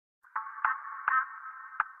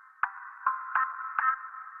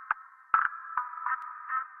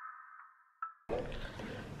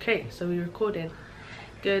Okay, so we're recording.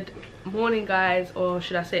 Good morning, guys, or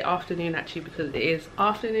should I say afternoon actually, because it is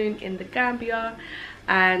afternoon in the Gambia.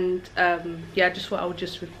 And yeah, I just thought I would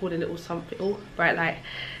just record a little something, right, like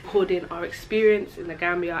recording our experience in the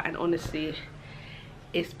Gambia. And honestly,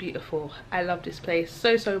 it's beautiful. I love this place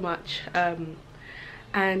so much.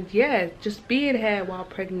 And yeah, just being here while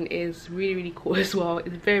pregnant is really cool as well.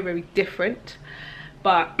 It's very different,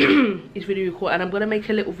 but it's really cool. And I'm gonna make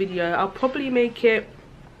a little video. I'll probably make it,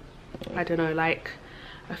 I don't know, like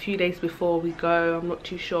a few days before we go, I'm not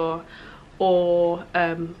too sure, or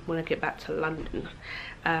when I get back to London.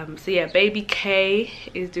 So yeah, baby K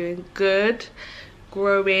is doing good,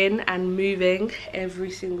 growing and moving every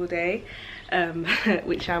single day,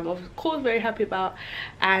 which I'm of course very happy about.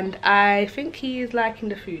 And I think he is liking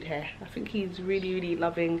the food here. I think he's really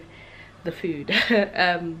loving the food.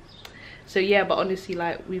 So yeah, but honestly,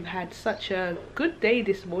 like, we've had such a good day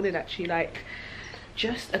this morning actually, like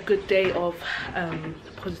just a good day of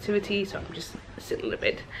positivity. So I'm just sitting in the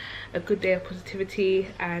bed. A good day of positivity,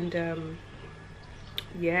 and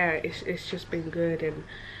yeah, it's just been good, and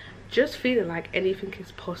just feeling like anything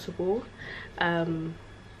is possible, and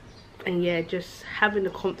yeah, just having the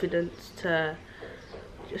confidence to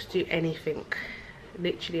just do anything,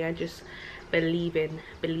 literally, and just believing,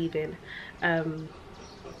 and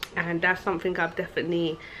that's something I've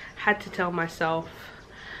definitely had to tell myself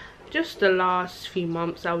just the last few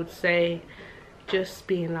months, I would say. Just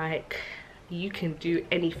being like, you can do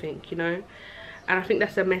anything, you know. And I think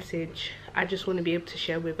that's a message I just want to be able to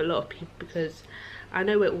share with a lot of people, because I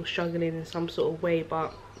know we're all struggling in some sort of way,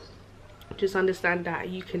 but just understand that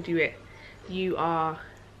you can do it. You are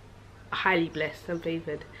highly blessed and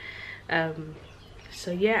favored.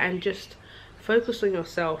 So yeah, and just focus on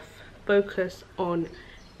yourself, focus on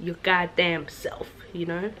your goddamn self, you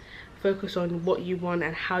know. Focus on what you want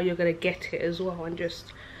and how you're gonna get it as well, and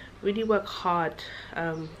just really work hard.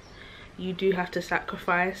 You do have to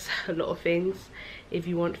sacrifice a lot of things if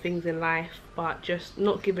you want things in life, but just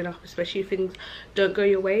not giving up, especially if things don't go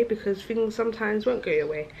your way, because things sometimes won't go your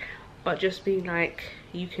way, but just being like,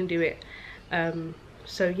 you can do it.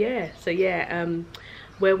 So yeah,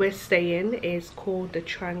 where we're staying is called the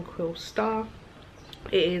Tranquil Star.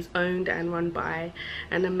 It is owned and run by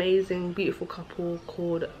an amazing, beautiful couple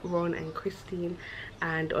called Ron and Christine,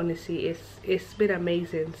 and honestly, it's been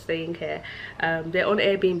amazing staying here. They're on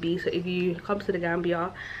Airbnb, so if you come to the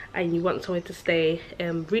Gambia and you want somewhere to stay,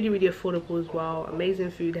 really affordable as well. Amazing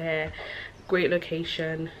food here, great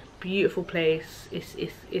location, beautiful place.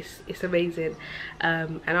 It's amazing.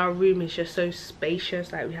 And our room is just so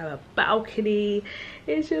spacious. Like, we have a balcony.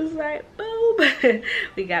 It's just like boom.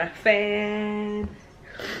 We got a fan,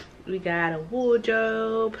 we got a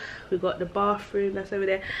wardrobe, we got the bathroom that's over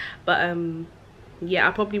there. But yeah,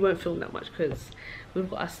 I probably won't film that much because we've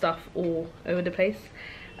got our stuff all over the place.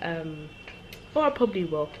 Or I probably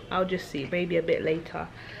will, I'll just see, maybe a bit later.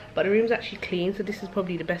 But the room's actually clean, so this is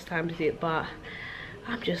probably the best time to see it. But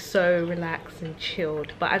I'm just so relaxed and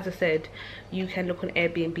chilled. But as I said, you can look on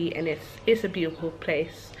Airbnb, and it's a beautiful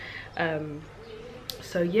place.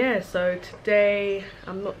 So yeah, so today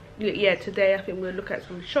today I think we'll look at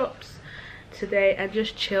some shops today and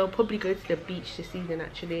just chill, probably go to the beach this evening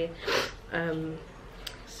actually.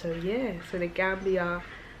 So yeah, so the Gambia,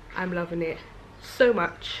 I'm loving it so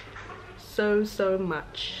much, so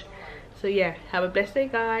much. So yeah, have a blessed day,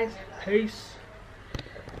 guys. Peace.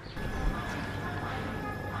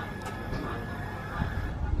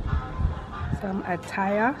 Some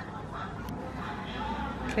attire.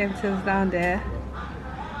 Clinton's down there.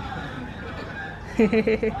 Look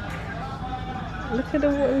at the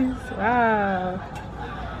waves. Wow.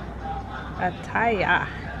 Attire.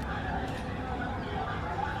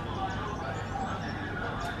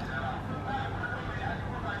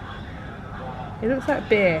 It looks like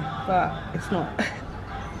beer, but it's not.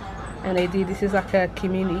 And they do, this is like a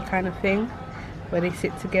community kind of thing where they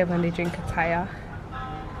sit together and they drink attire.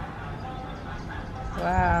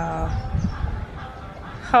 Wow.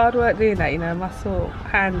 Hard work doing that, you know, muscle,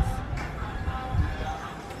 hands.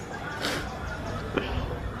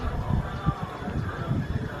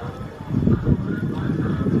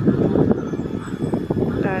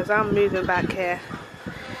 Guys, I'm moving back here.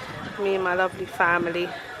 Me and my lovely family.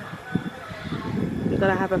 We're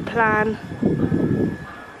gonna have a plan.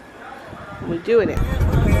 We're doing it.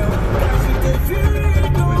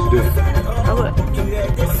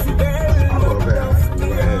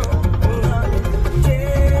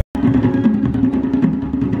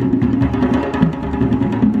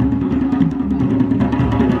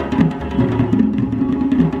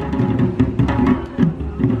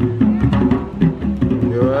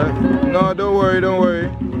 No, don't worry.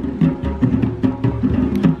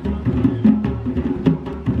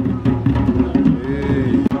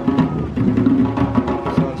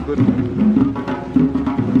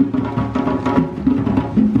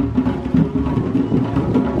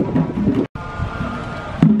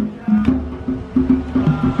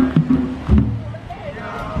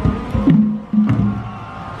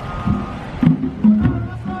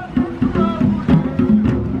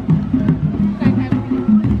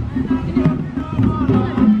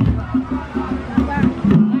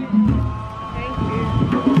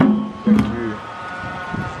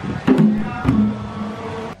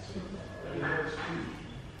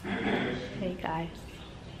 guys.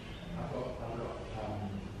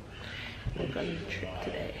 We're going on a trip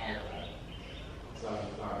today.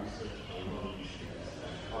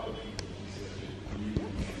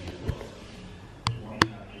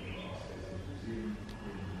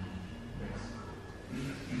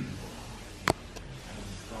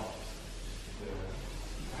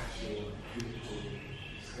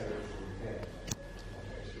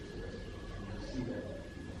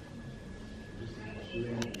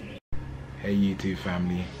 Hey YouTube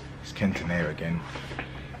family, it's Kenton here again.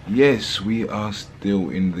 Yes, we are still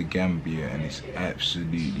in the Gambia and it's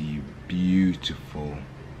absolutely beautiful.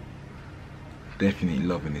 Definitely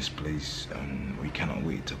loving this place and we cannot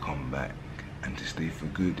wait to come back and to stay for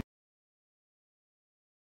good.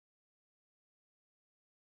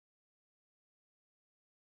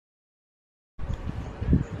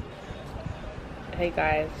 Hey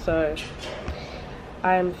guys, so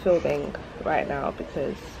I'm filming right now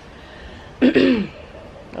because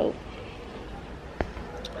oh,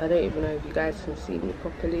 I don't even know if you guys can see me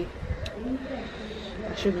properly.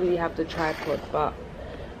 I should really have the tripod, but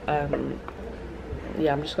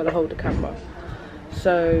yeah, I'm just gonna hold the camera.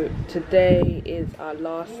 So today is our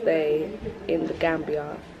last day in the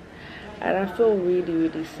Gambia and I feel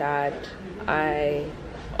really sad. I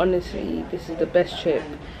honestly, this is the best trip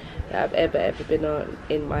that I've ever been on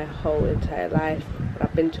in my whole entire life.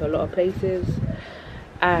 I've been to a lot of places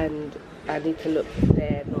and I need to look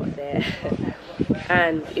there, not there.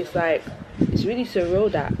 And it's like, it's really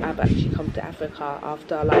surreal that I've actually come to Africa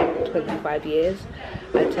after like 25 years.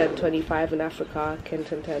 I turned 25 in Africa,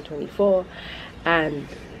 Kenton turned 24, and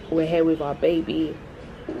we're here with our baby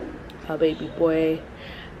boy,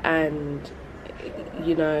 and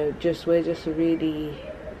you know, we're just really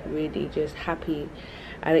just happy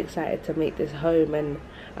and excited to make this home. And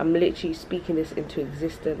I'm literally speaking this into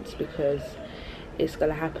existence because it's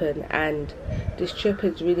gonna happen. And this trip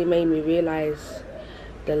has really made me realize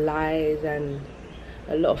the lies and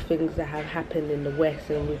a lot of things that have happened in the West,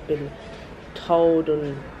 and we've been told,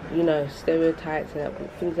 and you know, stereotypes and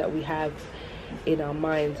things that we have in our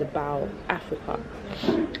minds about Africa.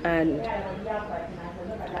 And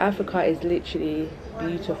Africa is literally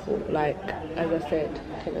beautiful. Like, as I said,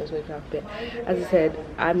 Kenton's waking up a bit. As I said,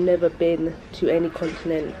 I've never been to any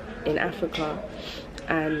continent in Africa,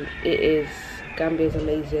 and Gambia is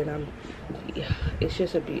amazing. It's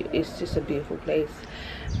just a beautiful place,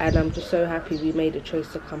 and I'm just so happy we made a choice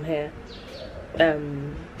to come here.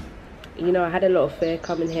 You know, I had a lot of fear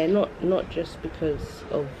coming here, not just because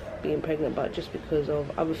of being pregnant, but just because of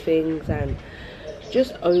other things and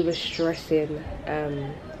just over stressing.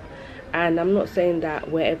 And I'm not saying that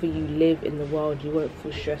wherever you live in the world you won't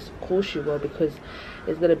feel stressed. Of course you will, because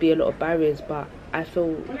there's going to be a lot of barriers, but I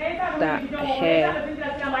feel that here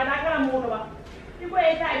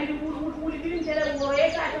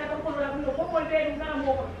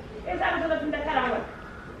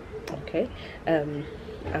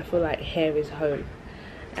I feel like here is home,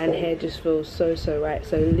 and here just feels so right.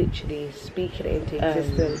 So literally speaking it into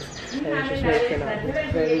existence. And just waking up,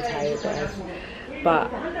 I'm very tired guys,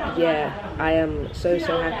 but yeah, I am so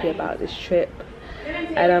happy about this trip.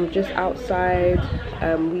 And I'm just outside.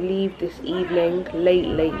 We leave this evening late.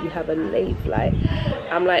 We have a late flight.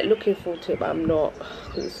 I'm like looking forward to it, but I'm not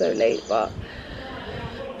because it's so late. But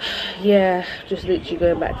yeah, just literally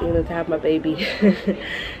going back to England to have my baby.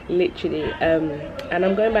 Literally. And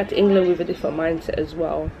I'm going back to England with a different mindset as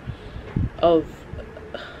well, of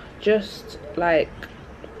just like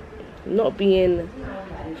not being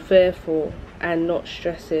fearful and not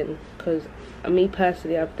stressing, because me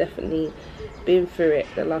personally, I've definitely been through it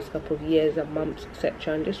the last couple of years and months,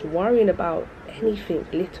 etc., and just worrying about anything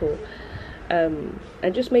little, and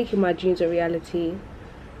just making my dreams a reality,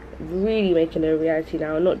 really making it a reality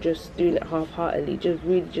now, and not just doing it half-heartedly, just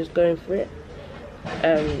really just going for it.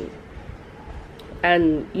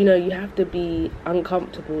 And you know, you have to be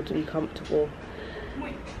uncomfortable to be comfortable,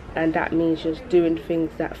 and that means just doing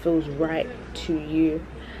things that feels right to you.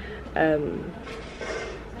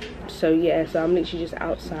 So yeah, so I'm literally just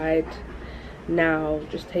outside now,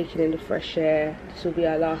 just taking in the fresh air. This will be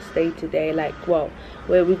our last day today, like, well,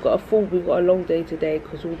 where we've got a long day today,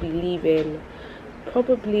 because we'll be leaving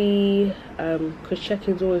probably because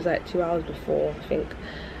check-in's always like 2 hours before, I think.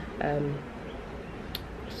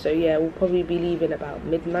 So yeah, we'll probably be leaving about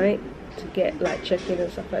midnight to get like check-in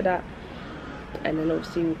and stuff like that, and then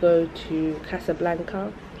obviously we'll go to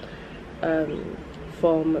Casablanca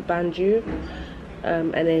from Banjul,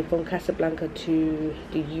 and then from Casablanca to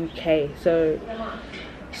the UK. So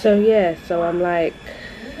yeah, so I'm like,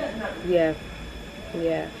 yeah,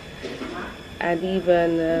 and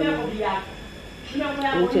even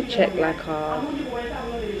I need to check like our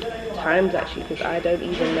times actually, because I don't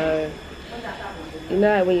even know. You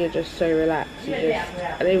know, when you're just so relaxed,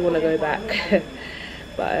 I don't even want to go back.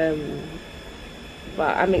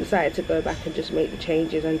 but I'm excited to go back and just make the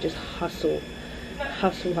changes and just hustle.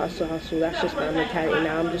 That's just my mentality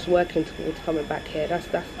now. I'm just working towards coming back here. That's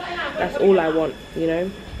all I want, you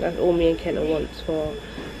know. That's all me and Kenton wants for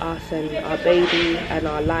us and our baby and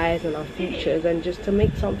our lives and our futures, and just to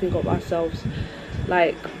make something of ourselves.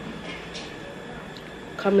 Like,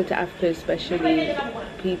 coming to Africa especially,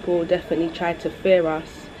 people definitely try to fear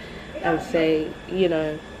us and say, you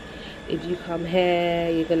know, if you come here,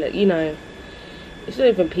 you're gonna, you know, it's not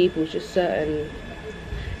even people, it's just certain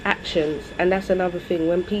actions. And that's another thing,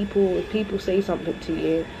 when if people say something to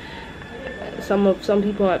you, some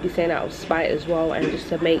people might be saying out of spite as well, and just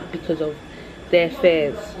to make, because of their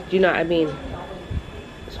fears, do you know what I mean?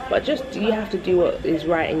 But just, you have to do what is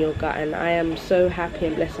right in your gut, and I am so happy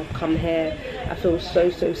and blessed I've come here. I feel so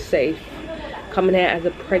safe coming here as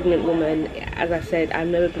a pregnant woman. As I said, I've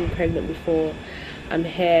never been pregnant before. I'm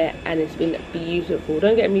here and it's been beautiful.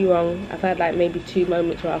 Don't get me wrong, I've had like maybe 2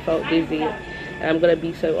 moments where I felt dizzy, and I'm gonna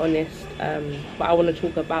be so honest, but I want to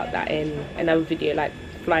talk about that in another video, like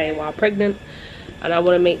flying while pregnant, and I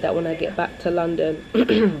want to make that when I get back to London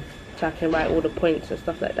so I can write all the points and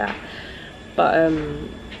stuff like that.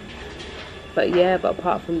 But yeah, but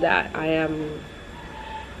apart from that, I am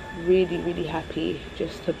really happy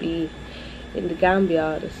just to be in the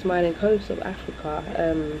Gambia, the smiling coast of Africa.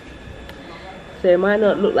 So it might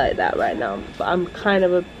not look like that right now, but I'm kind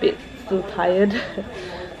of a bit still tired.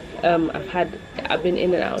 I've been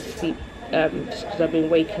in and out of sleep just because I've been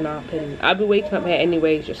waking up, and I've been waking up here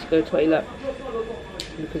anyways just to go to the toilet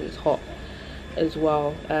because it's hot as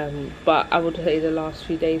well. But I would say the last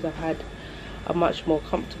few days I've had a much more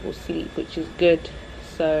comfortable sleep, which is good.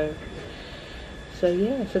 So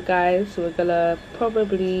yeah, so guys, we're gonna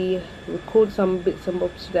probably record some bits and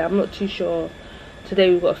bobs today. I'm not too sure.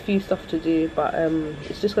 Today we've got a few stuff to do, but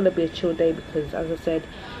it's just gonna be a chill day because, as I said,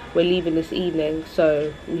 we're leaving this evening,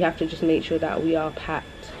 so we have to just make sure that we are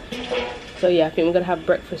packed. So yeah, I think we're gonna have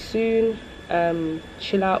breakfast soon,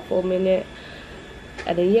 chill out for a minute,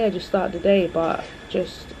 and then yeah, just start the day. But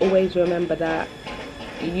just always remember that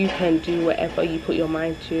you can do whatever you put your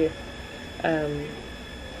mind to.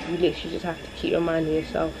 You literally just have to keep reminding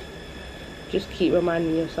yourself. Just keep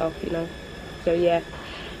reminding yourself, you know. So yeah.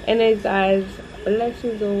 Anyways guys,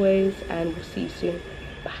 blessings always, and we'll see you soon.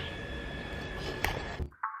 Bye.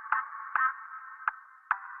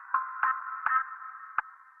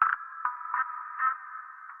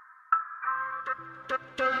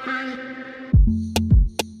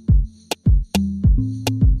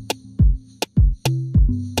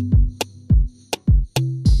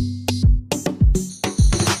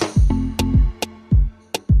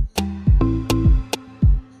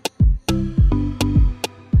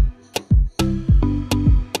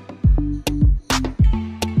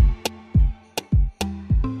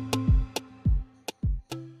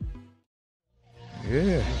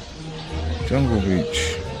 Yeah, Jungle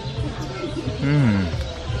Beach.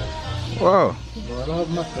 Wow.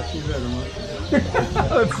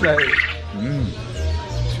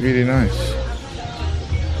 It's really nice.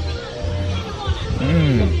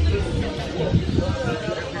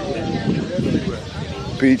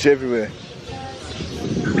 Beach everywhere.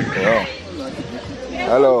 Wow.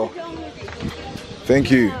 Hello.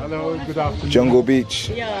 Thank you. Hello, good afternoon. Jungle Beach.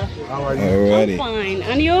 Yeah. How are you? Alrighty. I'm fine.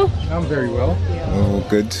 And you? I'm very well. Oh,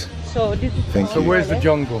 good. So this is Thank So you. where's the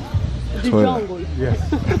jungle? the Toilet. jungle. Yes.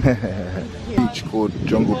 Beach called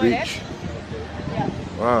Jungle Beach.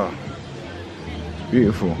 Wow.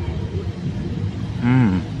 Beautiful.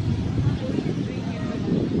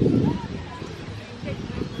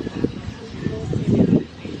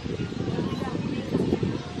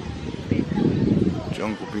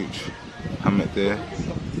 Jungle Beach. Hammock there.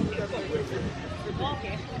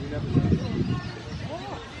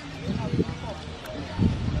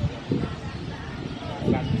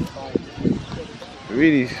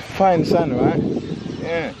 Really fine sun, right?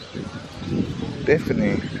 Yeah.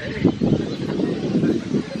 Definitely.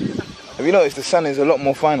 Have you noticed the sun is a lot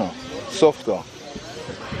more finer? Softer.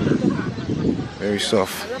 Very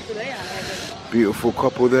soft. Beautiful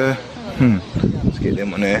couple there. Let's get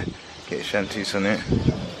them on there. Get shanties on it.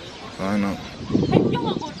 Line up.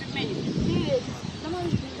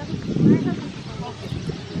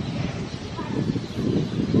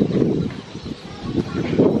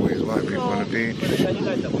 Always white people on the beach.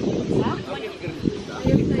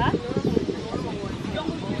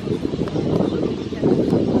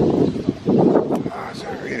 Ah, it's a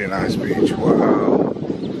really nice beach. Wow.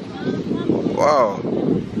 Wow.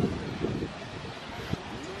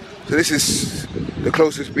 So this is the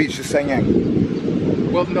closest beach to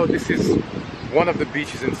Sanyang? Well, no, this is one of the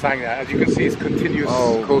beaches in Sangha. As you can see, it's continuous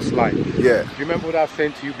coastline. Yeah. Do you remember what I was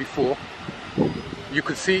saying to you before? You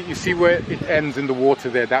see where it ends in the water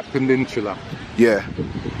there, that peninsula. Yeah.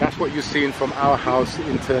 That's what you're seeing from our house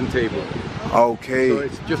in Turntable. Okay. So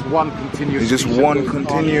it's just one continuous. It's just one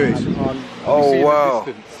continuous. On. Oh You see wow.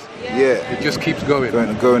 the distance? Yeah. It just keeps going.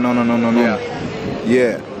 Going on and on and on. Yeah.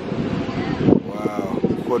 Yeah. Wow.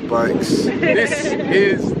 Quad bikes. This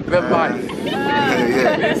is the life.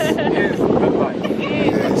 Yeah. This is the life.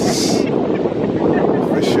 Yes.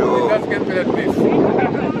 For sure. Let's get to that this.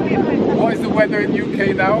 What is the weather in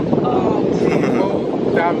UK now?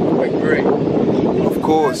 Cold, damp and grey. Of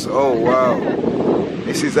course. Oh wow.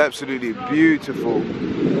 This is absolutely beautiful.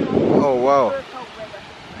 Oh wow.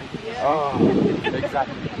 Oh,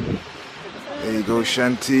 exactly. There you go,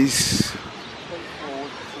 Shanties.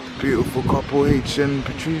 Beautiful couple, H and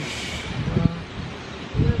Patrice.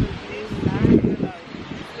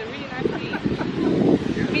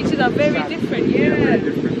 Beaches are very different, yeah.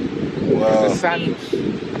 Wow. The sand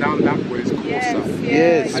down that way is coarser.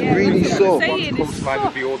 Yes, really soft. One coastline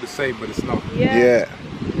would be all the same, but it's not. Yeah.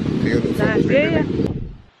 Nice, yeah.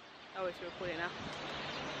 Oh, it's recording now.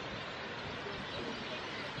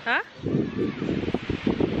 Huh?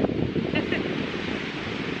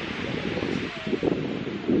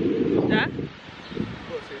 Huh?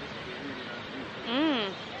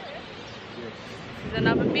 This is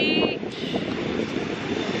another beach.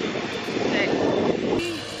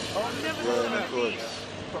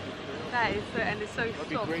 That is so, and it's so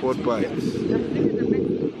soft. Quad bikes.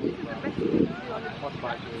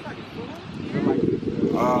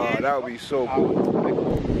 Ah, that would be so cool.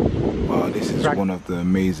 Wow, this is one of the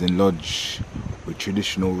amazing lodge with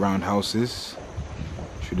traditional roundhouses.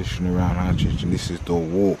 Traditional roundhouses, and this is the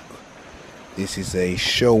walk. This is a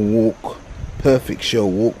shell walk, perfect shell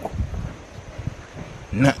walk.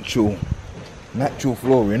 Natural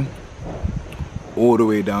flooring all the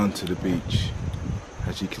way down to the beach.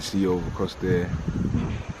 As you can see over across there,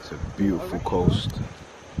 it's a beautiful coast,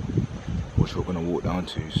 which we're gonna walk down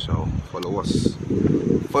to. So follow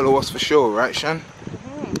us for sure, right, Shan?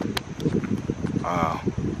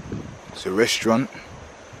 It's a restaurant.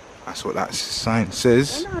 That's what that sign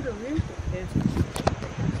says.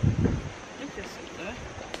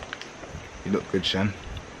 You look good, Shan.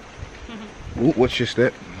 Ooh, watch your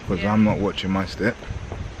step, because I'm not watching my step.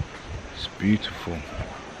 It's beautiful.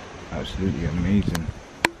 Absolutely amazing.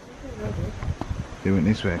 They went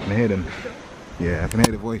this way, I can hear them. Yeah, I can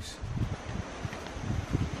hear the voice.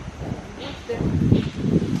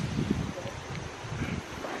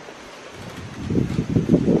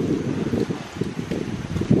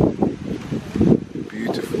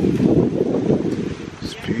 Beautiful.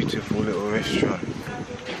 It's a beautiful little restaurant.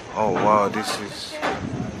 Oh wow, this is...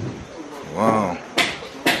 Wow.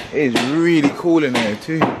 It is really cool in there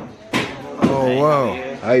too. Oh wow.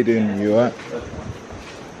 How you doing? You alright?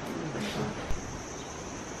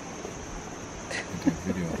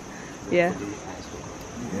 Video. Yeah.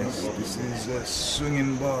 Yes, this is a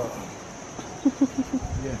swinging bar.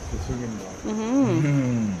 Yes, the swinging bar.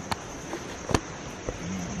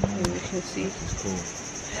 You can see It's cool.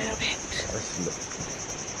 a little bit. Let's look.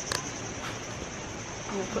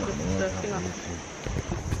 We'll put the thing up.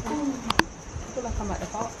 I feel like I'm at the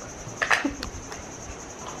park.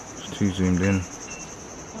 It's too zoomed in.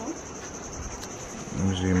 Let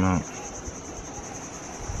me zoom out.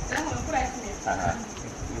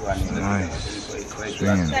 Nice.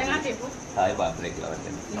 Swinging.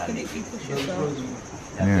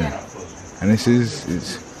 Yeah. And this is,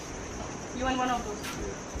 it's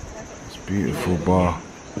beautiful bar.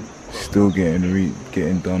 Still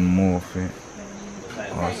getting done more of it.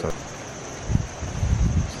 Awesome.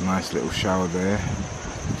 It's a nice little shower there.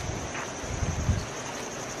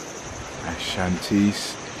 And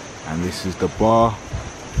shanties. And this is the bar.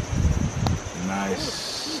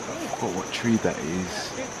 Nice. I forgot what tree that is.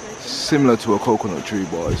 Similar to a coconut tree,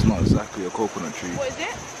 but it's not exactly a coconut tree. What is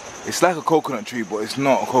it? It's like a coconut tree, but it's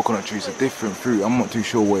not a coconut tree. It's a different fruit. I'm not too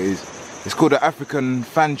sure what it is. It's called the African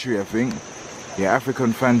fan tree, I think. Yeah,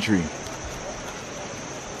 African fan tree.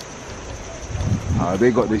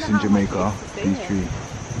 They got this in Jamaica. These trees.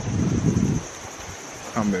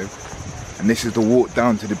 Come, babe. And this is the walk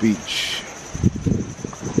down to the beach.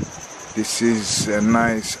 This is a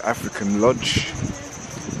nice African lodge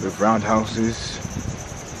with roundhouses.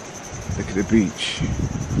 Look at the beach.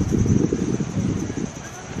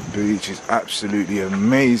 The beach is absolutely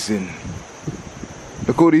amazing.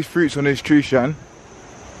 Look at all these fruits on this tree, Shan.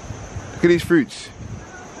 Look at these fruits.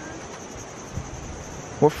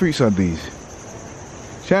 What fruits are these?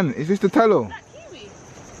 Shannon, is this the tallow? Is that kiwi?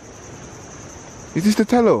 Is this the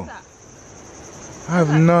tallow? That? I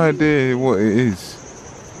have no idea what it is.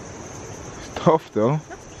 It's tough though.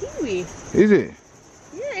 That's kiwi. Is it?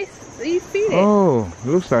 Yeah, you feel it. Oh,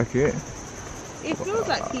 looks like it. It feels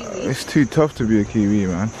like kiwi. It's too tough to be a kiwi,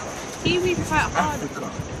 man. Kiwi's quite hard. Africa,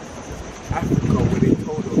 where they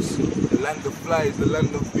told us the land of flies, the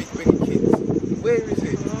land of big belly kids. Where is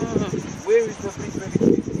it? Where is the big belly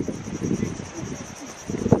kids?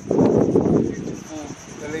 Beautiful,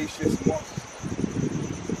 delicious moss.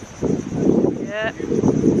 Yeah.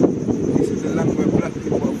 This is the land where black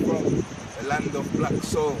people are from. The land of black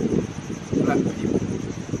soul, black people.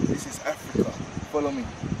 This is Africa. Follow me.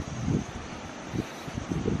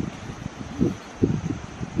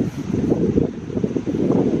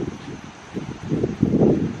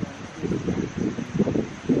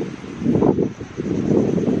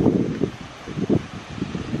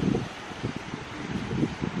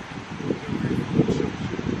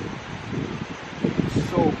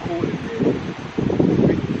 So cold in there.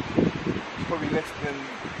 It's probably less than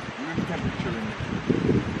room temperature in there.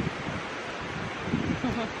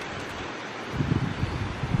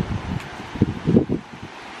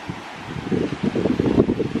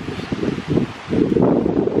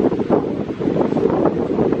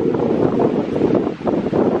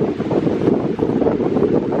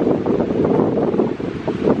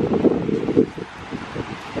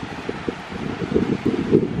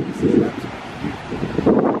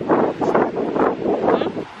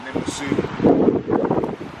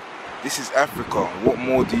 This is Africa. What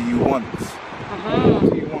more do you want? What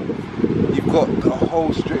do you want? You've got the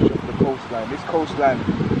whole stretch of the coastline. This coastline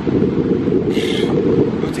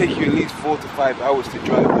will take you at least 4 to 5 hours to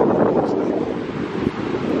drive down the coastline.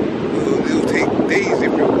 It'll take days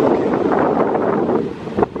if you're walking.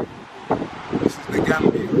 This is the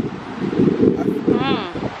Gambia.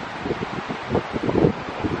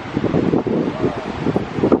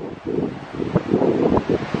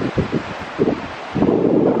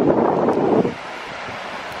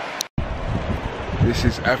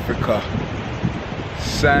 This is Africa,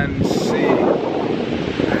 sand, sea,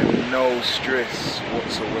 and no stress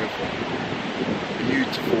whatsoever.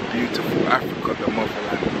 Beautiful, beautiful Africa, the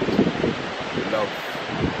motherland. Love.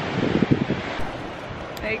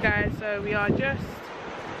 Hey guys, so we are just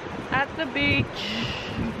at the beach,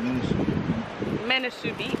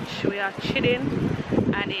 Menasu Beach. We are chilling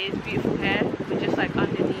and it is beautiful here. We're just like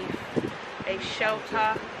underneath a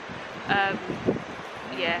shelter.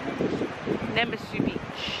 Yeah, Menasu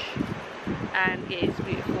Beach, and it is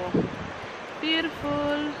beautiful.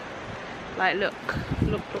 Beautiful. Like look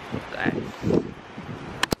guys.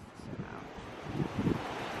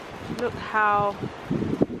 Look how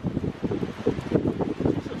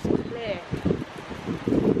this looks clear.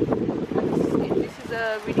 This is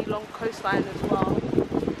a really long coastline as well.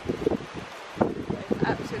 It's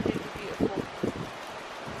absolutely beautiful.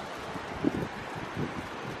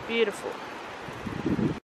 Beautiful.